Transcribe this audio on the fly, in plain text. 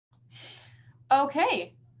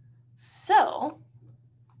Okay, so,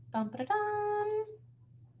 dum-ba-da-dum.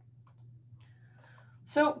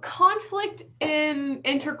 So conflict in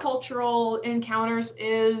intercultural encounters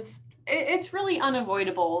it's really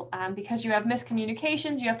unavoidable because you have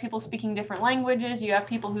miscommunications, you have people speaking different languages, you have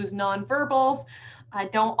people whose nonverbals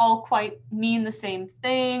don't all quite mean the same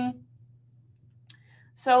thing.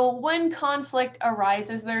 So when conflict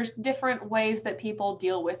arises, there's different ways that people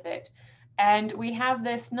deal with it. And we have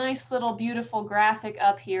this nice little beautiful graphic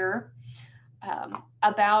up here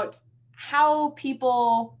about how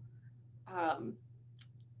people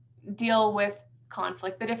deal with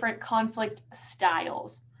conflict, the different conflict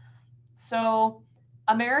styles. So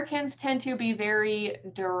Americans tend to be very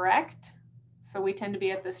direct. So we tend to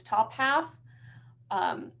be at this top half.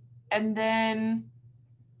 And then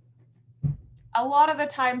a lot of the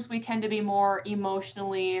times we tend to be more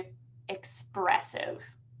emotionally expressive.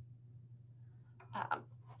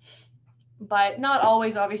 But not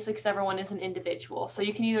always, obviously, because everyone is an individual. So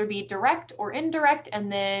you can either be direct or indirect,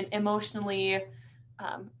 and then emotionally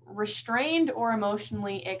restrained or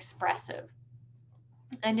emotionally expressive.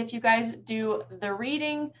 And if you guys do the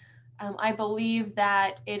reading, I believe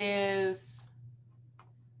that it is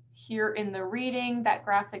here in the reading. That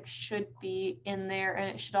graphic should be in there, and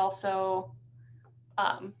it should also,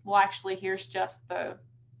 well, actually, here's just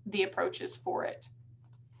the approaches for it.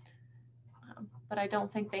 But I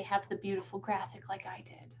don't think they have the beautiful graphic like I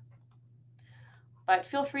did. But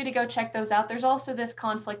feel free to go check those out. There's also this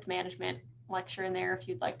conflict management lecture in there if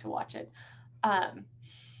you'd like to watch it.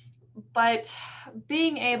 But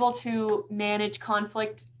being able to manage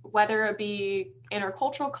conflict, whether it be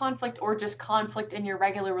intercultural conflict or just conflict in your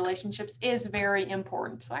regular relationships, is very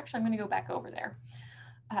important. So actually, I'm going to go back over there.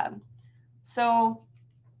 So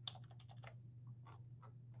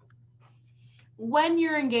when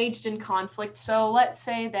you're engaged in conflict, so let's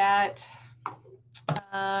say that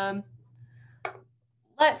Bren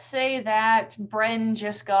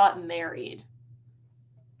just got married.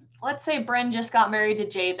 Let's say Bren just got married to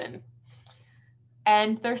Javen,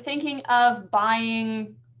 and they're thinking of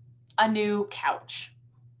buying a new couch.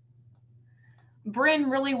 Bryn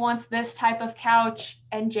really wants this type of couch,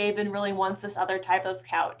 and Javen really wants this other type of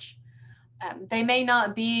couch. They may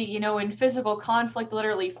not be, in physical conflict,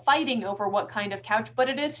 literally fighting over what kind of couch, but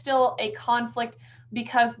it is still a conflict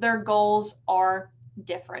because their goals are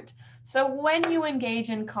different. So when you engage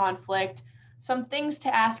in conflict, some things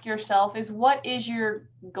to ask yourself is, what is your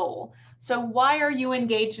goal? So why are you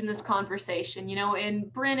engaged in this conversation? In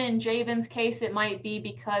Bryn and Javen's case, it might be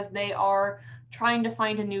because they are trying to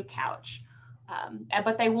find a new couch.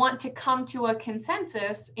 But they want to come to a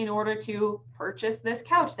consensus in order to purchase this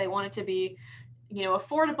couch. They want it to be,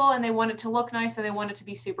 affordable, and they want it to look nice, and they want it to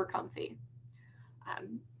be super comfy.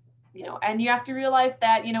 And you have to realize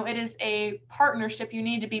that, it is a partnership. You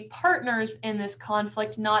need to be partners in this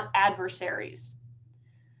conflict, not adversaries.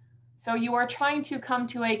 So you are trying to come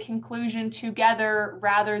to a conclusion together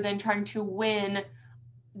rather than trying to win over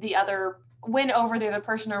the other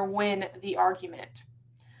person or win the argument.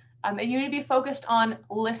 And you need to be focused on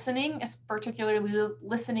listening, particularly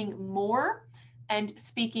listening more and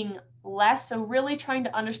speaking less. So really trying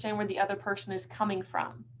to understand where the other person is coming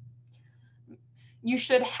from. You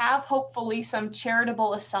should have, hopefully, some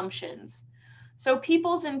charitable assumptions. So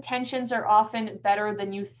people's intentions are often better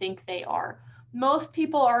than you think they are. Most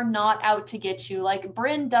people are not out to get you. Like,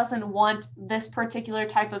 Bryn doesn't want this particular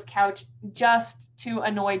type of couch just to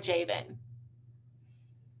annoy Javen.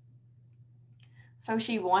 So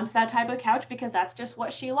she wants that type of couch because that's just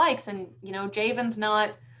what she likes. And, Javen's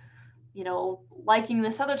not, liking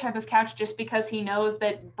this other type of couch just because he knows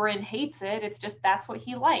that Bryn hates it. It's just that's what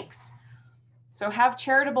he likes. So have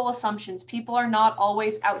charitable assumptions. People are not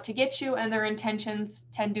always out to get you, and their intentions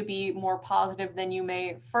tend to be more positive than you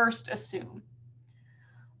may first assume.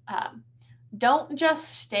 Don't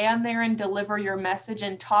just stand there and deliver your message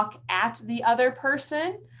and talk at the other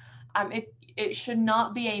person. It should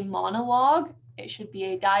not be a monologue. It should be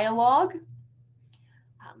a dialogue.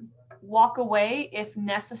 Walk away if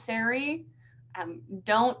necessary.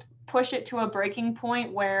 Don't push it to a breaking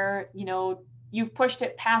point where, you've pushed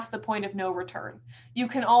it past the point of no return. You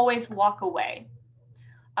can always walk away.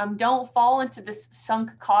 Don't fall into this sunk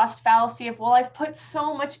cost fallacy of, well, I've put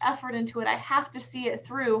so much effort into it, I have to see it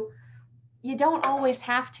through. You don't always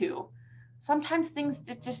have to. Sometimes things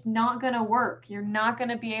are just not going to work. You're not going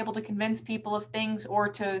to be able to convince people of things, or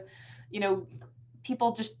to,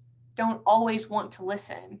 people just don't always want to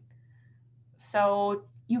listen. So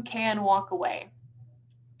you can walk away.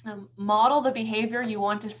 Model the behavior you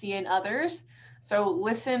want to see in others. So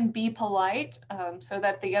listen, be polite, so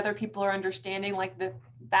that the other people are understanding, like,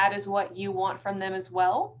 that is what you want from them as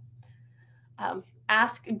well.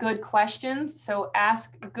 Ask good questions. So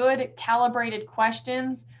ask good calibrated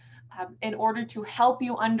questions in order to help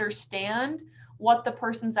you understand what the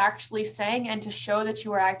person's actually saying and to show that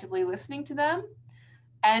you are actively listening to them.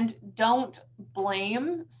 And don't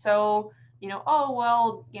blame. So, oh,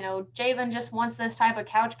 well, Javen just wants this type of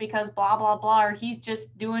couch because blah, blah, blah, or he's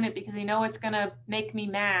just doing it because it's going to make me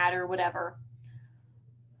mad or whatever.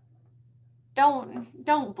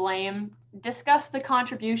 Don't blame. Discuss the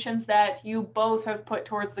contributions that you both have put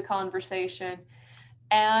towards the conversation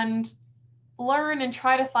and learn and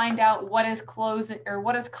try to find out what is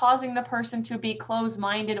causing the person to be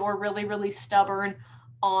closed-minded or really, really stubborn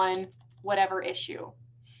on whatever issue.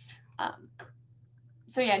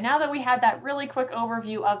 So yeah, now that we had that really quick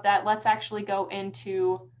overview of that, let's actually go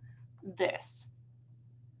into this.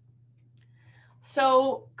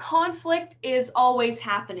 So conflict is always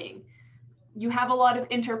happening. You have a lot of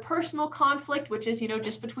interpersonal conflict, which is,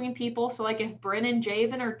 just between people. So like if Bryn and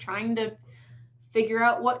Javen are trying to figure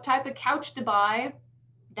out what type of couch to buy,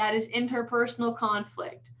 that is interpersonal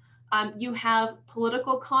conflict. You have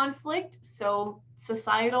political conflict, so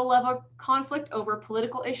societal level conflict over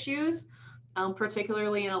political issues,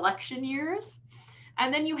 particularly in election years.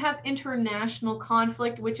 And then you have international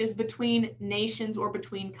conflict, which is between nations or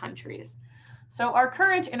between countries. So our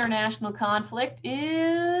current international conflict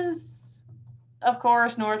is, of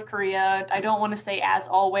course, North Korea. I don't want to say as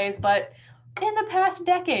always, but in the past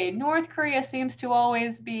decade, North Korea seems to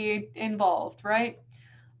always be involved, right?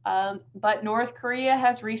 But North Korea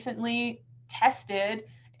has recently tested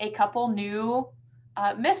a couple new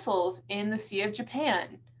missiles in the Sea of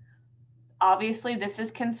Japan. Obviously, this is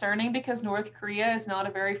concerning because North Korea is not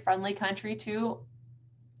a very friendly country to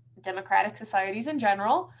democratic societies in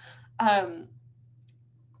general.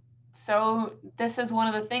 So this is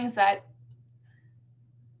one of the things that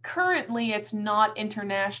currently it's not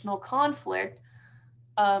international conflict,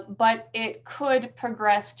 but it could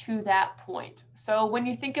progress to that point. So when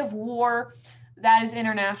you think of war, that is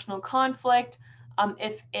international conflict.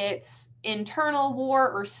 If it's internal war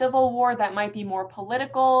or civil war, that might be more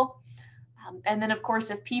political. And then, of course,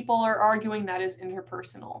 if people are arguing, that is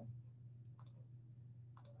interpersonal.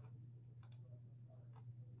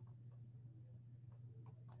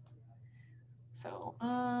 So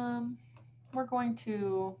we're going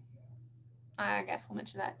to, I guess we'll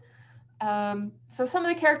mention that. So some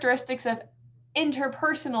of the characteristics of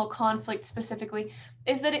interpersonal conflict specifically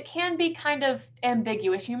is that it can be kind of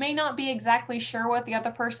ambiguous. You may not be exactly sure what the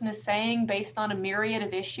other person is saying based on a myriad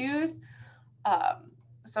of issues.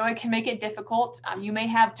 So it can make it difficult. You may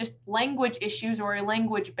have just language issues or a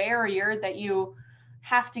language barrier that you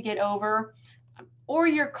have to get over, or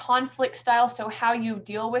your conflict style, so how you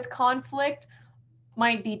deal with conflict,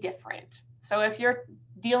 might be different. So if you're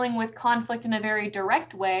dealing with conflict in a very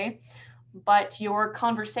direct way, but your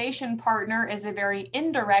conversation partner is a very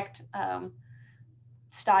indirect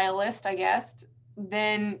stylist, I guess,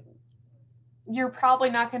 then you're probably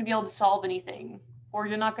not going to be able to solve anything, or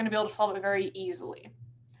you're not going to be able to solve it very easily.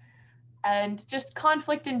 And just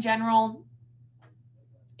conflict in general,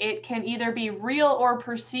 it can either be real or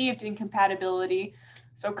perceived incompatibility.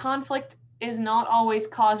 So conflict is not always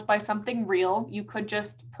caused by something real. You could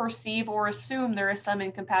just perceive or assume there is some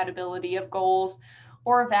incompatibility of goals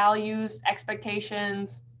or values,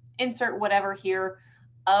 expectations, insert whatever here,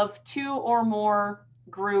 of two or more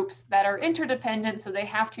groups that are interdependent, so they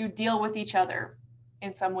have to deal with each other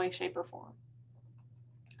in some way, shape, or form.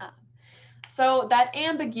 So that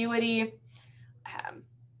ambiguity,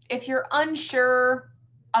 if you're unsure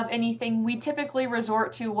of anything, we typically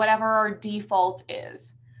resort to whatever our default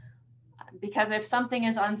is. Because if something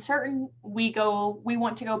is uncertain, we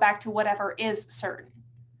want to go back to whatever is certain.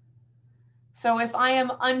 So if I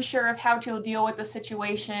am unsure of how to deal with the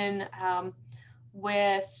situation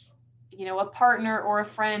with, a partner or a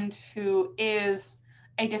friend who is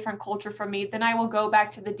a different culture from me, then I will go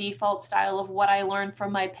back to the default style of what I learned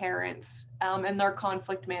from my parents and their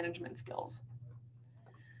conflict management skills.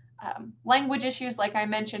 Language issues, like I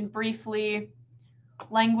mentioned briefly,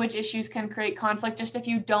 language issues can create conflict just if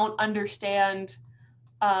you don't understand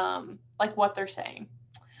like what they're saying.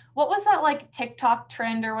 What was that like TikTok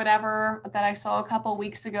trend or whatever that I saw a couple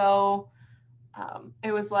weeks ago?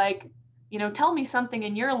 It was like, tell me something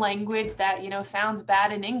in your language that, sounds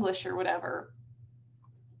bad in English or whatever.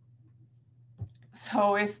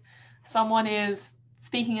 So if someone is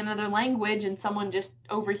speaking another language and someone just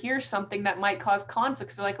overhears something that might cause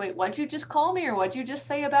conflict, so like, wait, what'd you just call me, or what'd you just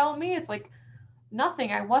say about me? It's like,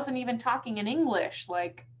 nothing, I wasn't even talking in English.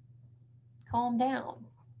 Like, calm down.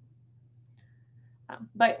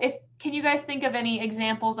 But can you guys think of any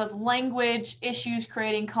examples of language issues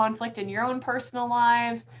creating conflict in your own personal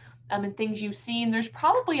lives, and things you've seen? There's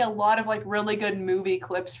probably a lot of like really good movie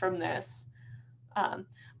clips from this.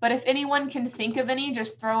 But if anyone can think of any,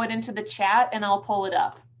 just throw it into the chat and I'll pull it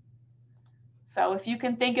up. So if you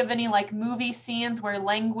can think of any like movie scenes where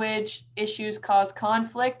language issues cause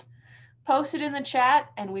conflict, post it in the chat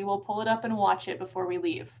and we will pull it up and watch it before we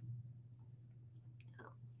leave.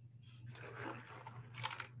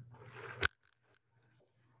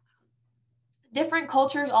 Different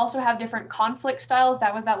cultures also have different conflict styles.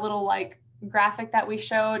 That was that little like graphic that we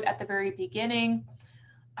showed at the very beginning.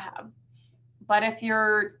 But if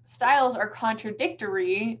your styles are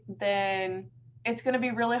contradictory, then it's going to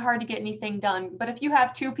be really hard to get anything done. But if you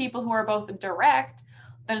have two people who are both direct,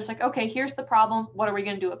 then it's like, okay, here's the problem. What are we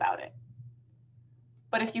going to do about it?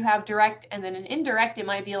 But if you have direct and then an indirect, it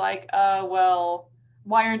might be like, well,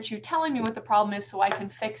 why aren't you telling me what the problem is so I can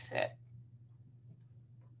fix it?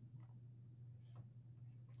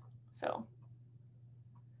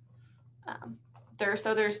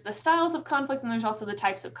 So there's the styles of conflict and there's also the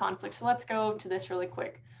types of conflict. So let's go to this really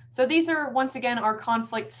quick. So these are, once again, our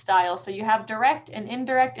conflict styles. So you have direct and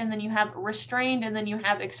indirect, and then you have restrained, and then you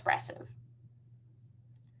have expressive.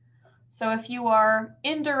 So if you are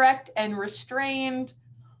indirect and restrained,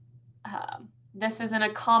 this is an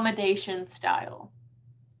accommodation style.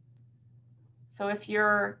 So if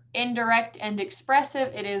you're indirect and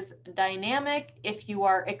expressive, it is dynamic. If you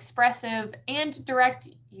are expressive and direct,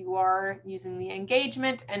 you are using the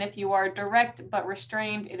engagement. And if you are direct but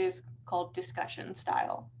restrained, it is called discussion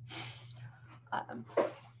style.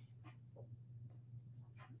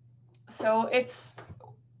 So it's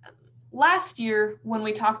last year when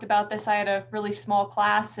we talked about this, I had a really small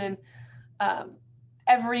class, and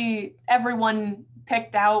everyone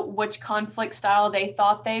picked out which conflict style they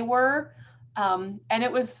thought they were. And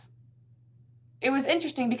it was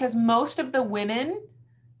interesting because most of the women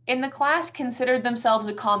in the class considered themselves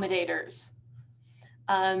accommodators.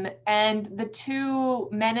 And the two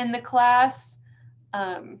men in the class,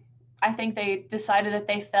 I think they decided that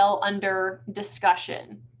they fell under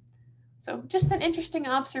discussion. So just an interesting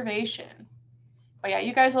observation. But yeah,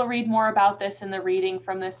 you guys will read more about this in the reading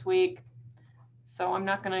from this week. So I'm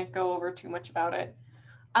not going to go over too much about it.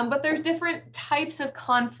 But there's different types of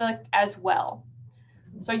conflict as well.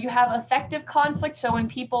 So you have affective conflict. So when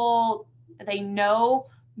people, they know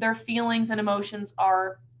their feelings and emotions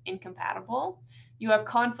are incompatible. You have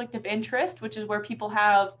conflict of interest, which is where people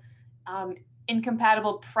have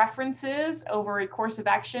incompatible preferences over a course of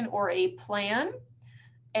action or a plan.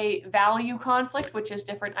 A value conflict, which is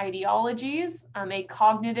different ideologies. A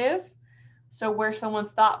cognitive, so where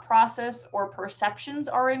someone's thought process or perceptions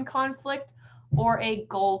are in conflict. Or a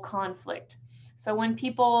goal conflict. So when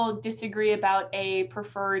people disagree about a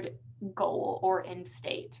preferred goal or end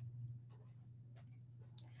state.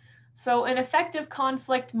 So an affective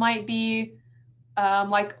conflict might be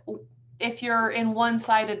like if you're in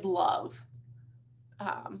one-sided love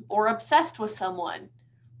or obsessed with someone,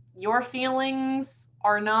 your feelings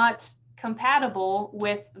are not compatible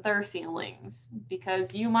with their feelings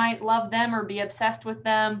because you might love them or be obsessed with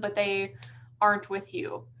them, but they aren't with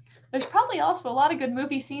you. There's probably also a lot of good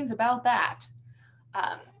movie scenes about that.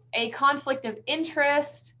 A conflict of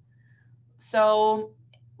interest. So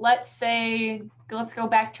let's go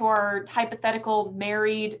back to our hypothetical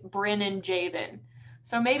married Bryn and Javen.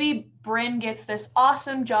 So maybe Bryn gets this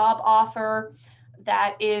awesome job offer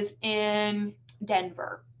that is in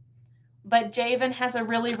Denver, but Javen has a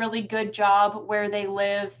really, really good job where they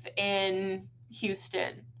live in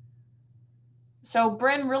Houston. So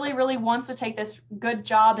Bryn really, really wants to take this good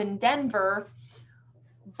job in Denver,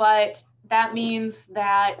 but that means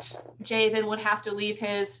that Javen would have to leave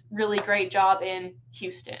his really great job in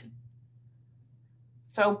Houston.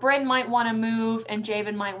 So Bryn might want to move and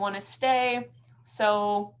Javen might want to stay.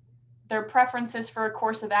 So their preferences for a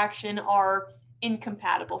course of action are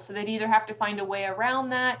incompatible. So they'd either have to find a way around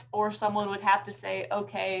that, or someone would have to say,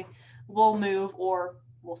 okay, we'll move or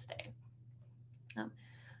we'll stay.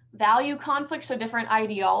 Value conflict, so different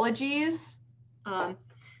ideologies.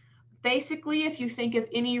 Basically, if you think of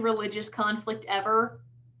any religious conflict ever,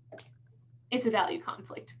 it's a value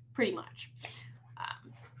conflict, pretty much.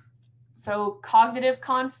 So cognitive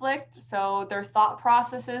conflict, so their thought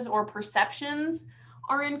processes or perceptions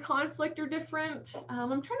are in conflict or different.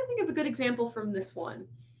 I'm trying to think of a good example from this one.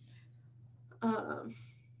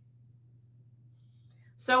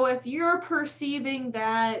 So if you're perceiving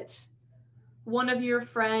that one of your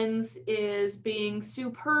friends is being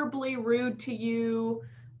superbly rude to you,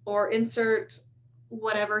 or insert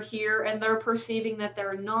whatever here, and they're perceiving that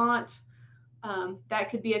they're not, That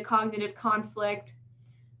could be a cognitive conflict.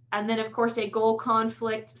 And then, of course, a goal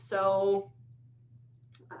conflict. So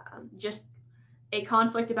just a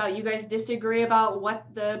conflict about you guys disagree about what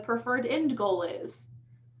the preferred end goal is.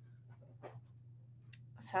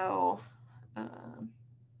 So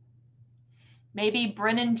maybe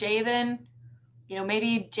Bryn and Javen,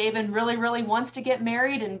 maybe Javen really, really wants to get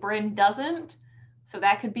married and Bryn doesn't. So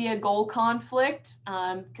that could be a goal conflict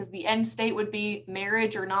because the end state would be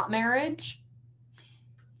marriage or not marriage.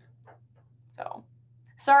 So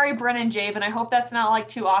sorry, Bryn and Javen. I hope that's not like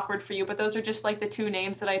too awkward for you, but those are just like the two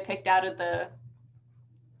names that I picked out of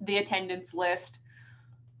the attendance list.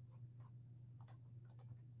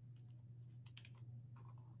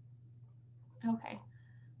 Okay.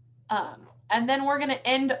 And then we're going to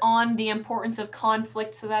end on the importance of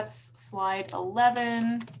conflict. So that's slide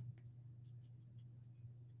 11.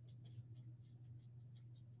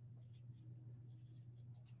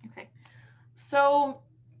 Okay. So,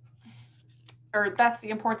 or that's the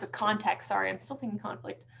importance of context. Sorry, I'm still thinking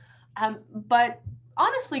conflict. But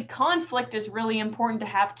honestly, conflict is really important to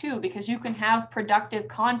have too, because you can have productive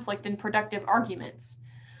conflict and productive arguments.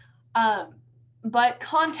 But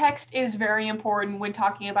context is very important when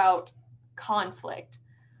talking about conflict,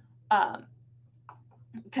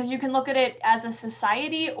 because you can look at it as a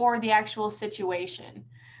society or the actual situation.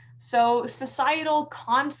 So societal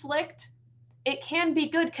conflict, it can be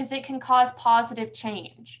good because it can cause positive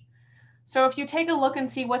change. So if you take a look and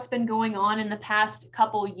see what's been going on in the past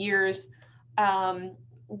couple years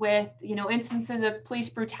with instances of police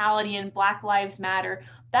brutality and Black Lives Matter,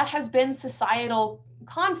 that has been societal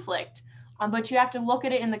conflict. But you have to look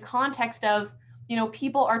at it in the context of,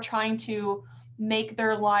 people are trying to make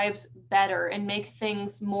their lives better and make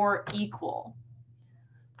things more equal.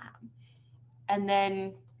 And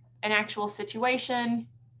then an actual situation.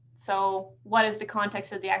 So what is the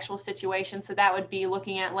context of the actual situation? So that would be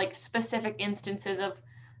looking at like specific instances of,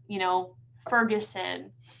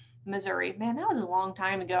 Ferguson, Missouri. Man, that was a long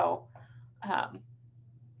time ago.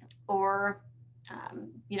 Or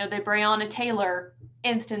the Breonna Taylor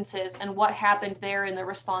instances and what happened there in the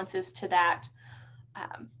responses to that.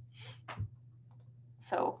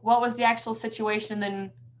 So what was the actual situation,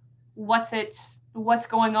 then what's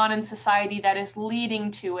going on in society that is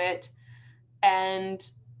leading to it, and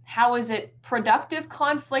how is it productive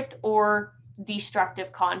conflict or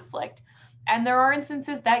destructive conflict? And there are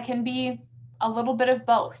instances that can be a little bit of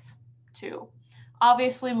both too.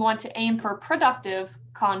 Obviously, we want to aim for productive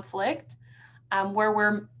conflict, where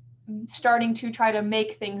we're starting to try to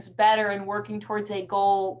make things better and working towards a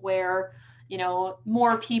goal where,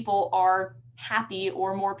 more people are happy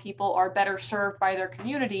or more people are better served by their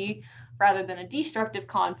community rather than a destructive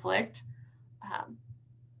conflict.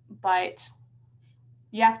 But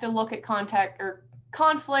you have to look at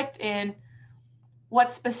conflict in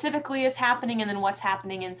what specifically is happening and then what's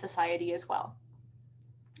happening in society as well.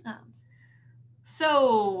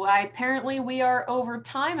 So apparently we are over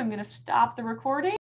time. I'm going to stop the recording.